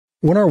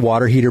When our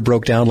water heater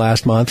broke down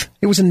last month,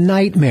 it was a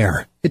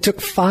nightmare. It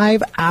took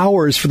 5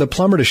 hours for the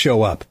plumber to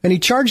show up, and he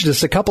charged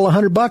us a couple of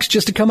 $100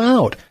 just to come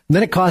out. And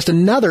then it cost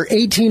another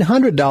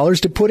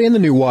 $1,800 to put in the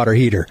new water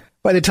heater.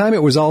 By the time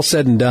it was all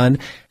said and done,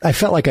 I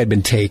felt like I'd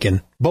been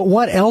taken. But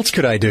what else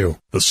could I do?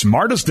 The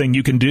smartest thing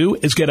you can do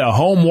is get a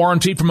home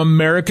warranty from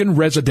American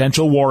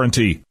Residential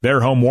Warranty.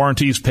 Their home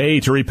warranties pay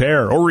to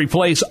repair or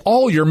replace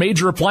all your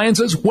major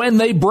appliances when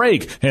they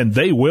break, and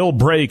they will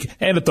break,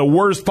 and at the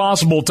worst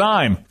possible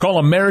time. Call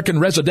American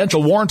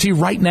Residential Warranty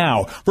right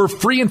now for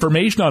free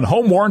information on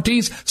home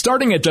warranties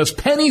starting at just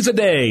pennies a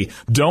day.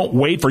 Don't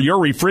wait for your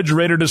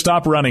refrigerator to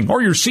stop running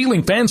or your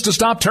ceiling fans to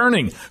stop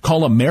turning.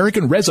 Call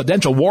American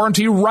Residential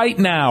Warranty right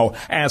now.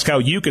 Ask how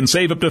you can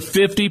save up to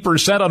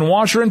 50% on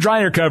washer and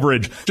dryer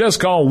coverage. Just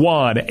call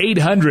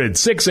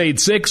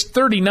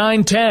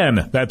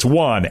 1-800-686-3910. That's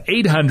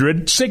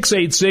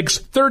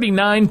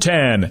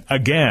 1-800-686-3910.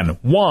 Again,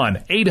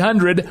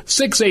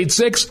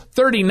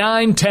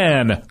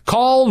 1-800-686-3910.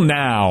 Call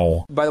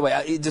now. By the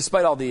way,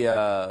 despite all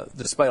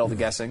the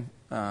guessing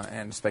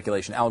and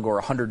speculation, Al Gore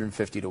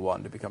 150 to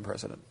 1 to become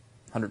president.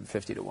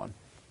 150 to 1.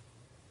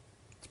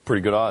 It's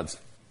pretty good odds.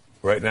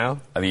 Right now?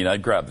 I mean,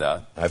 I'd grab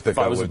that. I think if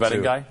I was a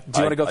betting guy.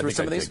 Do you want to go through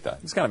some of these?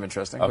 It's kind of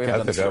interesting. Okay. We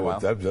haven't done this in a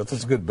while.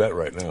 That's a good bet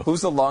right now.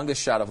 Who's the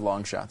longest shot of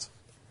long shots?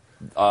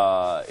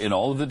 In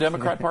all of the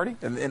Democrat Party?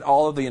 In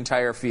all of the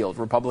entire field,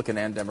 Republican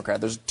and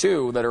Democrat. There's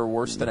two that are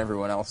worse than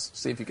everyone else.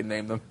 See if you can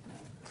name them.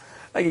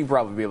 I think you'd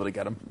probably be able to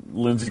get them.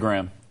 Lindsey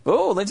Graham.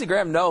 Oh, Lindsey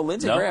Graham. No,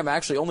 Lindsey Graham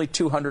actually only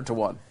 200 to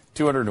 1.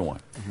 200 to 1.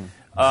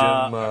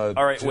 Mm-hmm.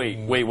 All right,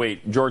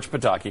 wait. George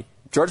Pataki.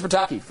 George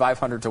Pataki,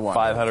 500 to 1.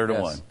 500 to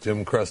 1.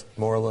 Jim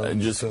Crestmoreland.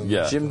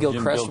 Jim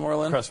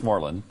Crestmoreland.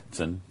 Crestmoreland.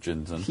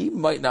 He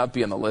might not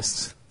be on the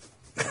list.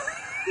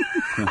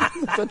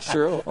 That's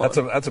true. That's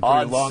a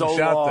pretty long so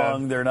shot. Long,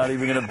 then they're not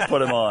even going to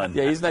put him on.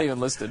 Yeah, he's not even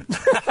listed.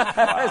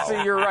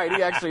 See, you're right.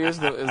 He actually is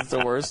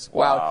the worst.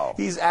 Wow.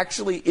 He's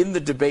actually in the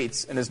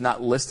debates and is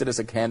not listed as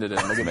a candidate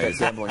on the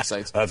gambling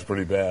sites. That's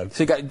pretty bad.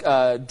 So you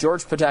got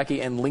George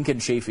Pataki and Lincoln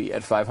Chafee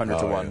at 500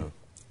 to 1. Yeah.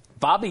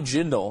 Bobby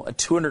Jindal at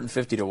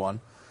 250 to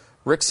 1.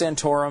 Rick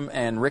Santorum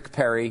and Rick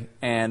Perry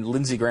and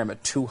Lindsey Graham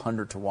at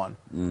 200 to 1.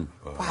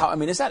 Wow, I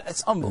mean, it's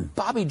unbelievable.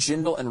 Bobby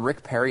Jindal and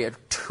Rick Perry at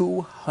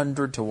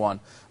 200 to 1.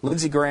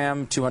 Lindsey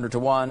Graham, 200 to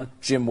 1.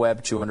 Jim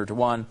Webb, 200 to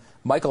 1.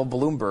 Michael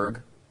Bloomberg,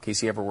 in case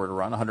he ever were to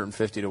run,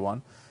 150 to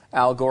 1.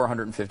 Al Gore,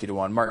 150 to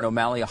 1. Martin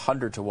O'Malley,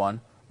 100 to 1.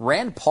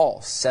 Rand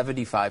Paul,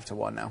 75 to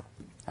 1 now.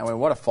 I mean,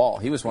 what a fall.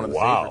 He was one of the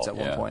favorites at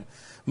one point.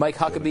 Mike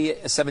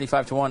Huckabee,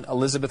 75 to 1.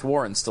 Elizabeth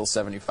Warren, still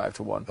 75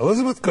 to 1.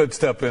 Elizabeth could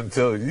step in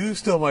too. You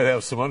still might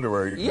have some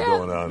underwear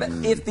going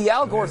on. If the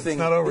Al Gore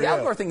thing, Al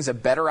Gore thing is a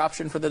better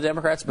option for the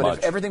Democrats. But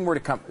if everything were to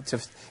come,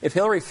 if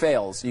Hillary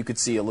fails, you could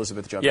see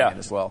Elizabeth jumping in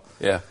as well.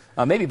 Yeah.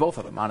 Maybe both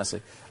of them,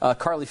 honestly.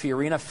 Carly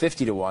Fiorina,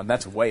 50 to 1.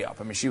 That's way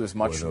up. I mean, she was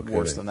much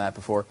worse than that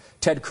before.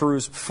 Ted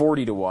Cruz,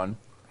 40 to 1.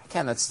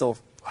 Again, that's still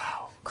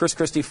wow. Chris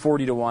Christie,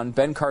 40 to 1.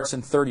 Ben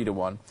Carson, 30 to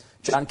 1.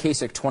 John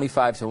Kasich,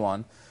 25 to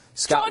 1.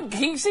 John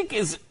Kasich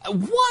is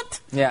what?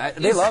 Yeah,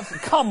 they love.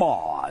 Come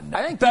on,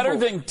 I think better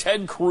than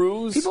Ted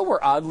Cruz. People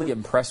were oddly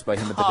impressed by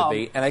him at the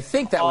debate, and I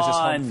think that was his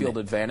home field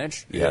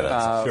advantage. Yeah,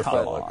 that's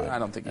I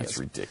don't think that's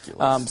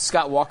ridiculous.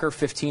 Scott Walker,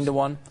 15 to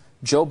 1.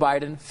 Joe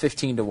Biden,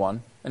 15 to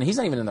 1, and he's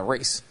not even in the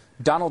race.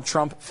 Donald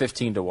Trump,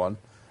 15 to 1.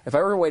 If I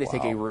were a way to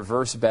take a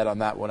reverse bet on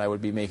that one, I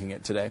would be making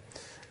it today.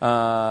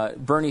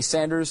 Bernie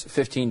Sanders,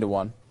 15 to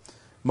 1.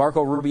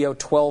 Marco Rubio,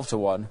 12 to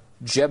 1.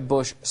 Jeb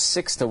Bush,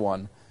 6 to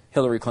 1.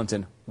 Hillary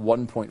Clinton,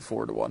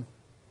 1.4 to 1.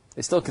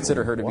 They still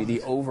consider her to be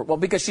the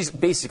because she's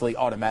basically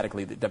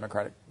automatically the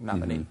Democratic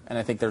nominee. Mm-hmm. And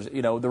I think there's,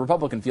 the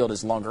Republican field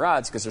is longer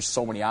odds because there's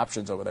so many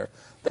options over there.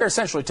 They're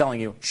essentially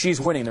telling you she's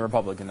winning the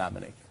Republican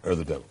nominee. Or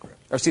the Democrat.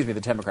 Or excuse me, the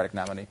Democratic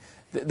nominee.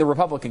 The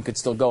Republican could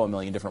still go a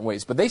million different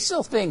ways. But they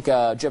still think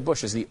Jeb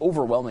Bush is the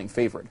overwhelming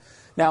favorite.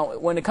 Now,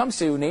 when it comes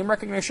to name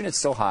recognition, it's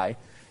still high.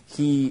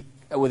 With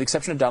the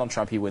exception of Donald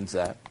Trump, he wins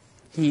that.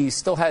 He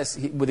still has,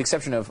 with the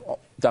exception of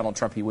Donald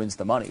Trump, he wins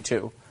the money,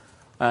 too.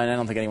 And I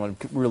don't think anyone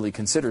really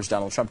considers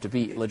Donald Trump to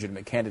be a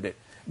legitimate candidate.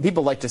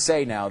 People like to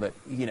say now that,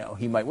 he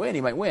might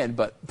win,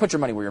 but put your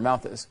money where your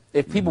mouth is.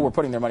 If people were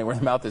putting their money where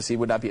their mouth is, he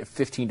would not be at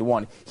 15 to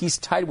 1. He's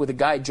tied with a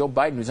guy, Joe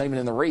Biden, who's not even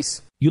in the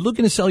race. You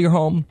looking to sell your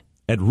home?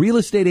 At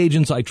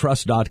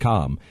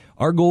realestateagentsitrust.com,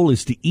 our goal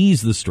is to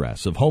ease the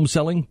stress of home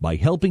selling by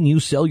helping you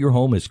sell your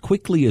home as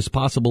quickly as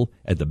possible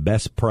at the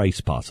best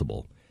price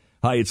possible.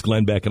 Hi, it's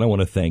Glenn Beck, and I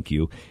want to thank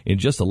you. In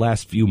just the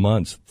last few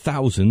months,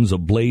 thousands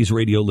of Blaze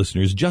Radio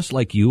listeners just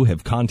like you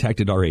have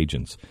contacted our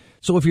agents.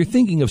 So if you're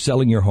thinking of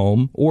selling your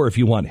home, or if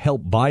you want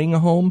help buying a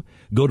home,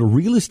 go to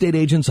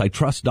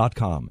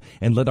realestateagentsitrust.com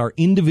and let our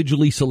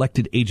individually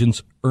selected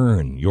agents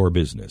earn your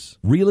business.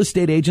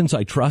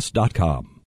 realestateagentsitrust.com.